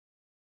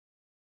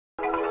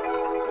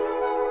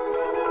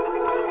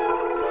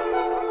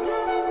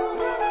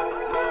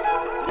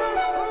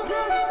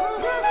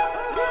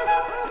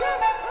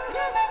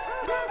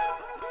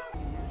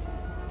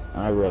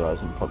realise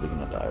I'm probably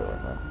gonna die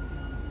right now.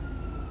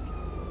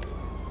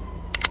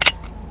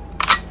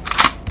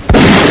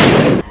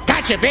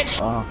 Gotcha, bitch!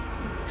 Oh,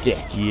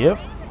 yeah. Yep.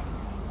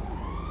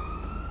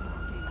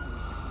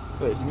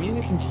 Wait, is the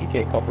music from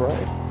TK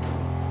copyrighted?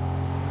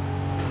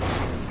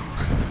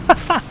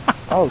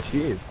 Oh,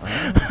 jeez.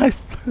 I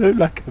flew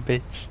like a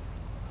bitch.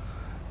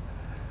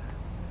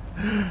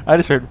 I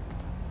just heard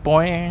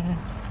boing.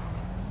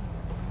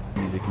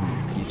 Music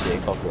from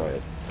TK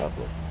copyrighted. That's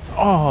what.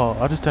 Oh,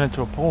 I just turned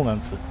into a pole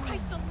dancer.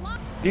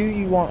 Do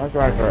you want a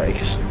drag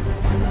race?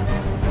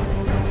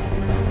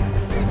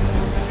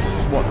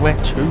 What, where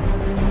to?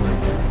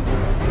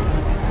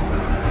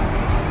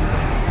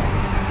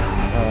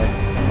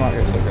 I'm not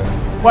here to go.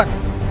 What?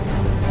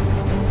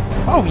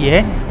 Oh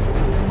yeah.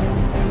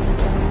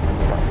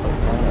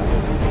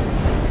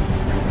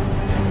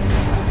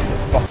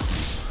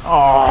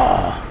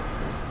 Oh.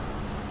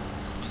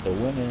 Still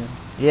winning.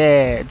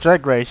 Yeah,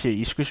 drag race it.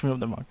 You squish me up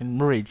the fucking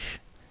bridge.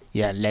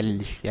 Yeah,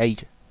 lel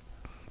shade.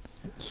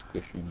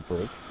 Squishing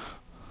bridge.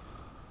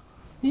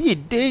 You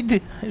did.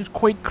 It was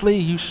quite clear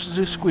you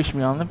squished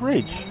me on the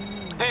bridge.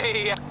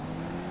 Hey!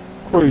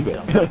 Prove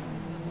it.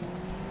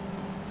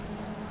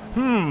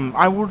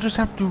 I will just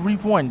have to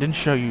rewind and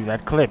show you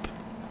that clip.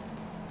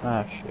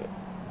 Ah, shit.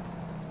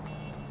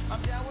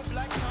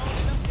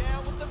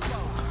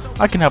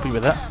 I can help you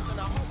with that.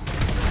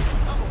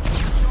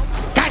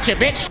 Gotcha,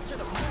 bitch!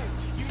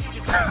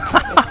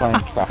 Playing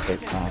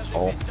traffic,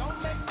 asshole.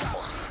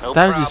 No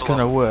That is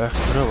gonna work,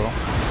 but oh well.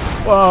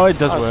 Well, it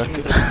does work.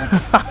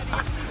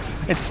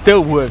 It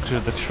still works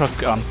with the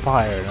truck on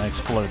fire and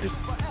exploded.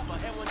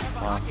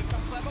 Wow.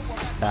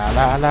 La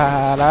la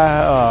la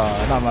la.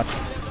 Oh, not much.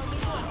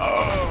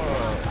 Oh.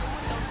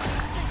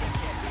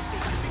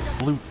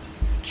 Blue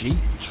Jeep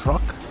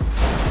truck.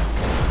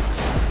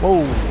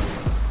 Whoa.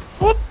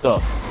 What the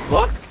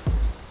fuck?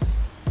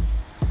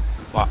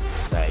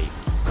 Fuck's sake.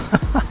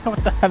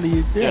 What the hell are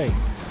you doing?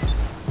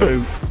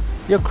 Poop.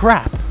 You're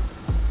crap.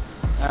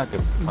 Ah,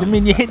 good. I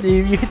mean, you hit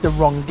the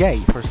wrong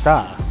gate for a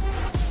start.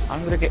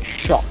 I'm gonna get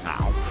shot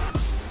now.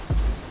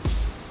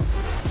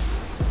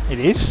 It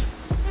is.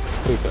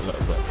 Poop it a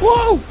little bit.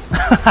 Whoa!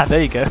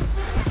 There you go.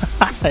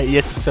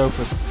 Yes, it's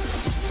open.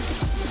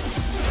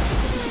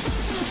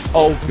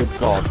 Oh, good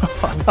god.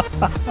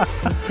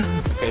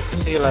 Okay,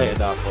 see you later,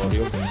 Dark Lord.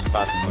 You'll be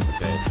spazzing like a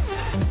bitch.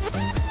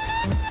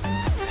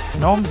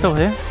 No, I'm still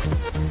here.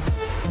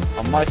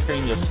 On my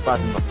screen, you're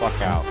spazzing the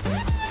fuck out.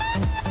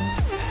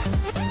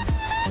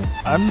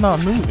 I'm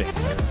not moving.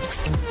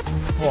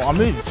 Well, I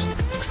moved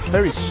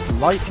very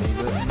slightly,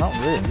 but not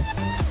really.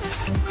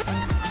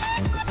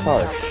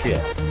 Oh,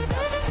 shit.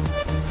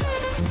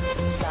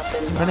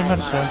 Pretty much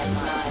so.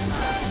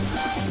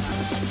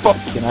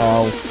 Fucking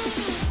hell.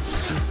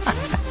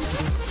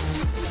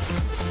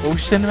 What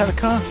was you saying about the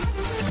car?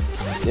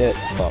 Yeah,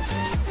 it's fucked.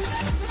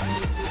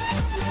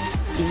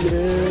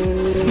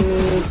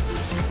 Yeah.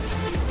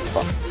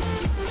 Fuck.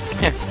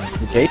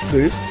 The gate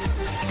moved.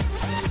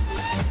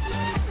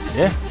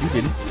 Yeah, you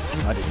didn't.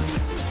 I didn't.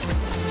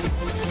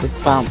 It's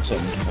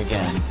bouncing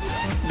again.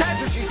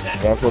 That's what she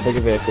said! Go for a bigger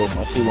vehicle.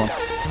 I see one.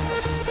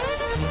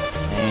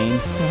 Aim.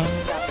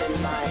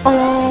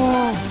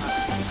 Oh!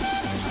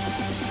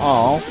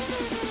 Oh.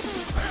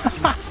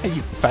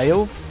 You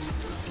failed?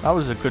 That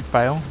was a good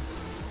fail.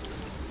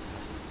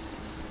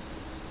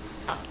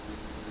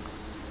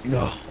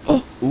 No.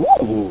 Oh.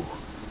 Ooh.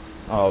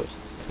 Oh, it's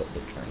the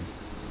train.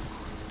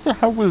 What the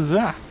hell was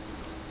that?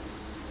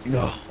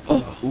 No.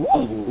 Oh.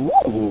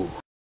 Ooh.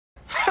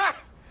 Ha!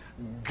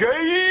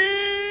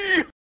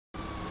 Gay!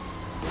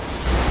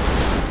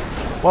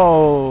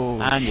 Whoa!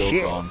 And shit.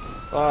 you're gone.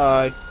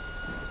 Bye.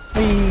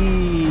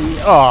 Whee!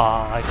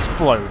 Oh,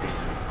 exploded.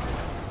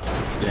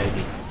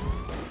 Lady.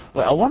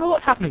 Wait, I wonder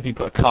what happened if you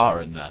put a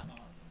car in there.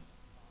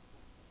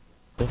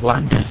 Just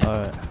landed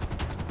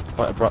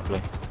quite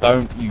abruptly.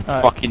 Don't you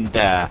fucking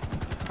dare.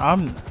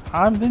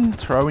 I didn't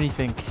throw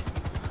anything.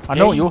 I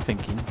know what you're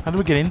thinking. How do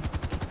we get in?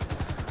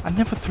 I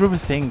never threw a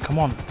thing. Come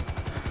on.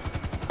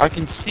 I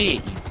can see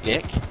it, you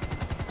dick.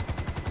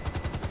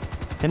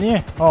 Can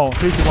you? Oh,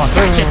 3, 2, 1.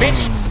 Gotcha,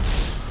 bitch!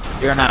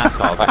 You're an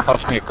asshole. That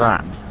cost me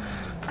 $1,000.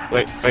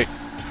 Wait.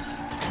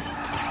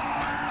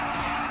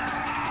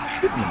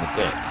 Shoot him in the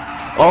dick.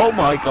 Oh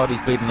my god,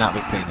 he's bleeding out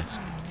of his penis.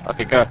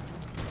 Okay, go.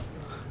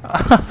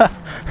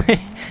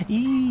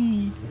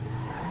 Eee.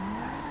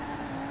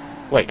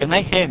 Wait, can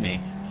they hear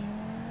me?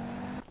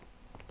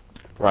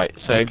 Right,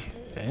 so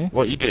Okay.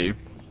 what you do?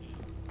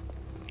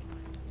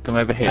 Come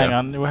over here. Hang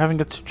on, we're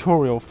having a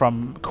tutorial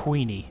from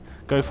Queenie.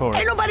 Go for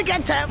Ain't it. nobody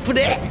got time for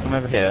that! Come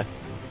over here.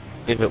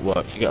 If it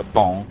works, you get a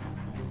bong.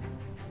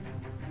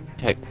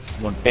 Take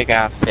one big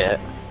ass hit.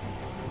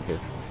 Good.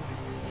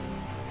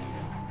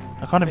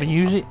 I can't even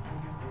use it.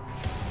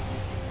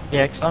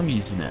 Yeah, 'cause I'm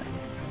using it.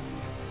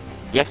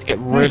 You have to get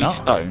you're really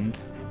not. stoned.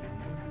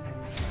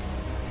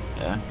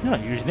 Yeah. You're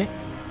not using it.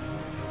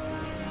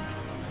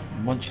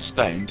 And once you're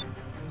stoned,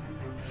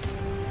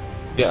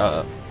 get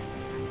up.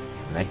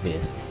 Like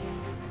this.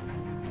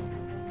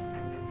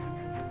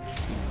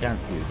 Don't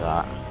do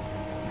that.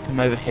 Come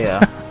over here.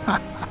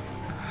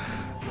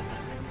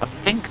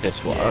 think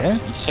this works. Yeah.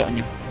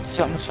 You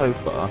sit on the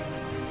sofa,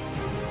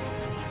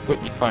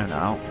 put your phone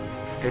out,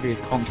 go to your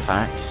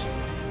contacts,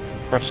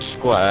 press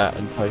square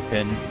and type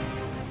in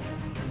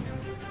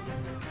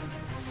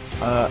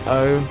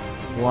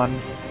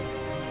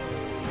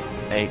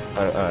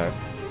 01800.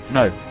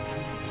 No.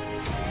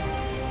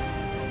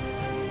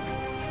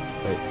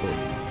 Wait.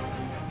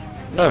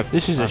 No.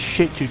 This is a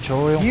shit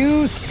tutorial.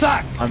 You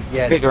suck! I'm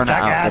figuring it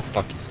out.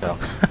 Go fuck yourself.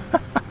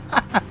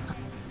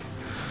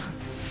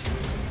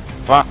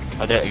 Fuck,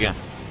 I did it again.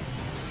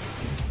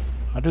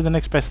 I'll do the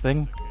next best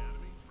thing.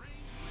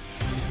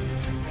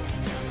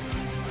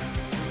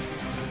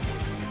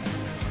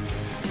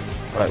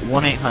 Right,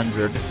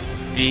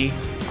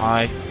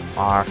 1-800-BIRD.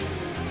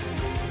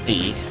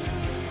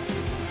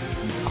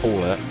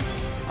 Call it.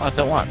 Oh, it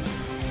don't work.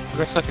 I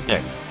guess I could do.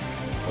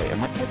 Wait,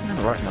 am I typing in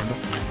the right number?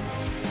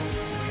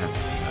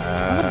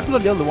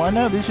 Look the other one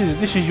now. This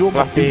is your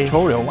Fluffy.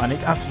 tutorial, and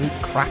it's absolute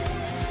crap.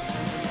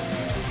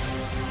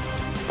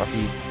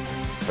 Fluffy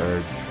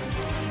bird.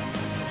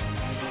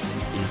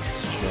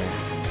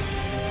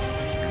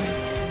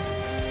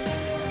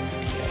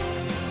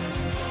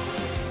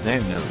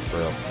 Name never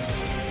real.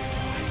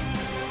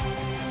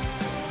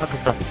 Like a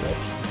fluffy bird.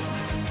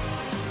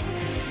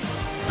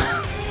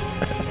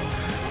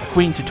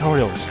 Queen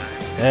tutorials.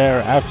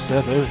 They're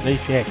absolutely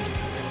shit.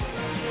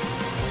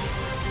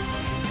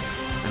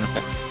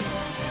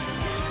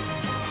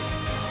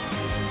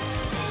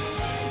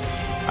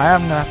 I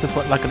am gonna have to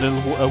put like a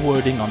little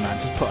wording on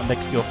that. Just put it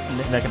next to your,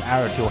 like an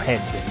arrow to your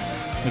head. Saying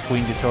the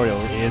Queen tutorial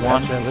is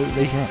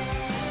absolutely shit.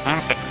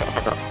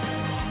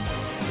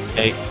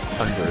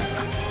 800.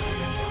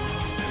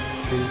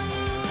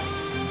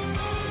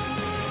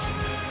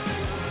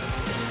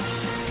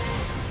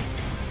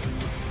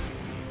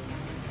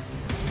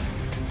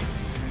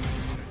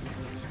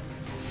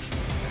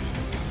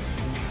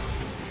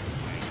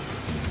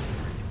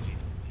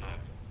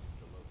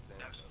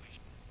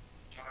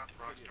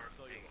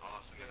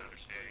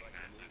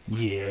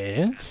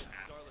 Yes.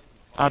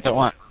 I don't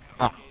want.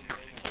 Oh.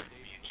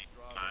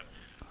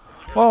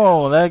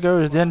 Oh, there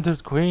goes the end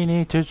of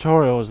Queenie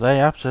tutorials. They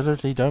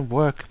absolutely don't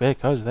work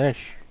because they're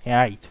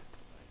shite.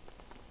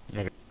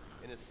 In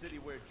a city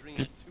where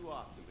dreams too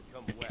often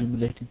become wet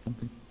Accumulating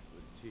something.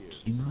 with tears.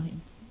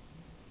 Accumulating?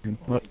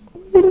 What?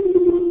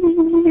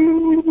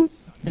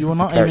 You are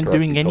not even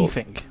doing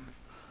anything.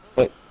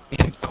 But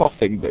he's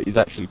coughing, but he's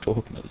actually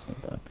talking at the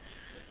same time.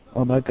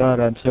 Oh my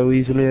god, I'm so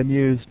easily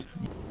amused.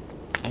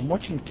 I'm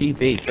watching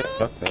TV. Shut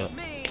the fuck up.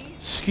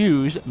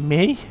 Excuse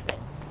me?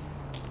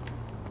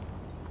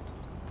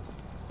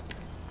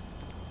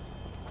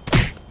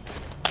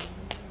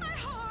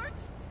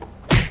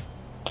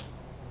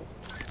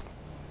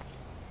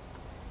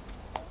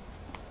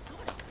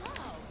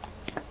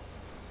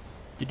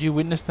 Did you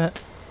witness that?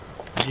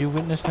 Did you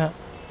witness that?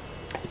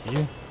 Did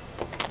you?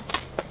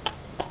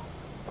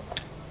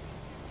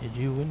 Did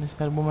you witness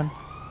that, woman?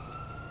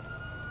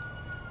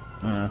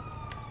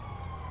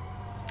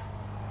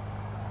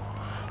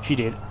 She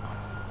did.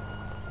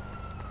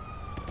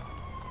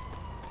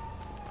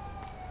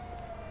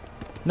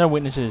 No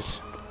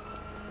witnesses.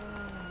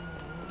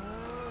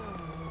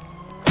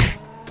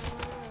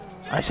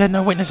 I said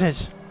no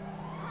witnesses.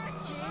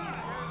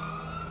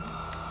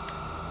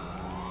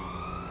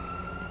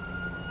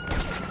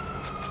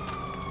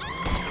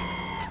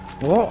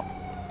 What?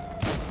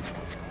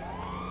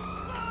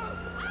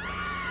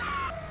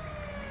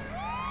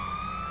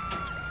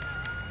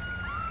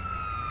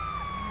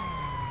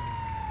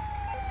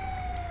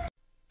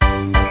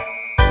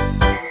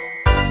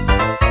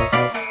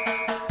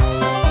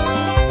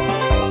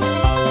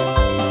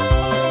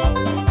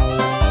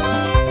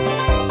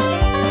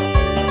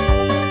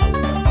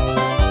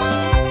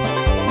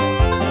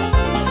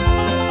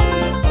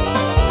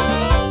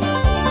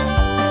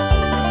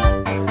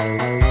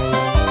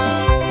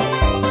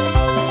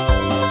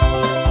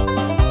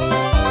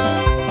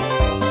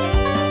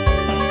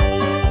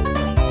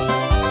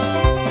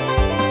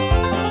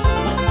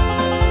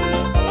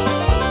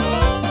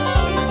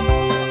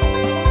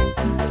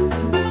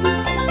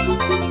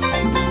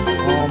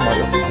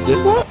 Did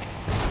what?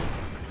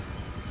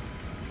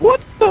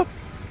 What the?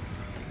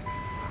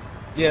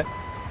 Yeah.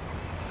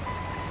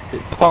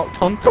 It's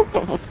parked on top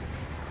of us.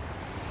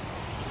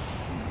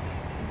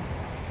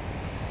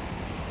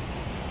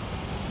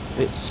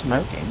 It's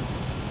smoking.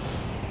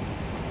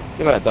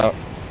 Give it a dog.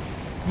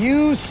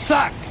 You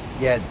suck,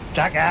 you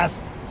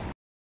jackass!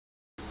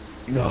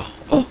 No.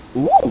 Oh.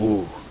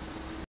 Ooh.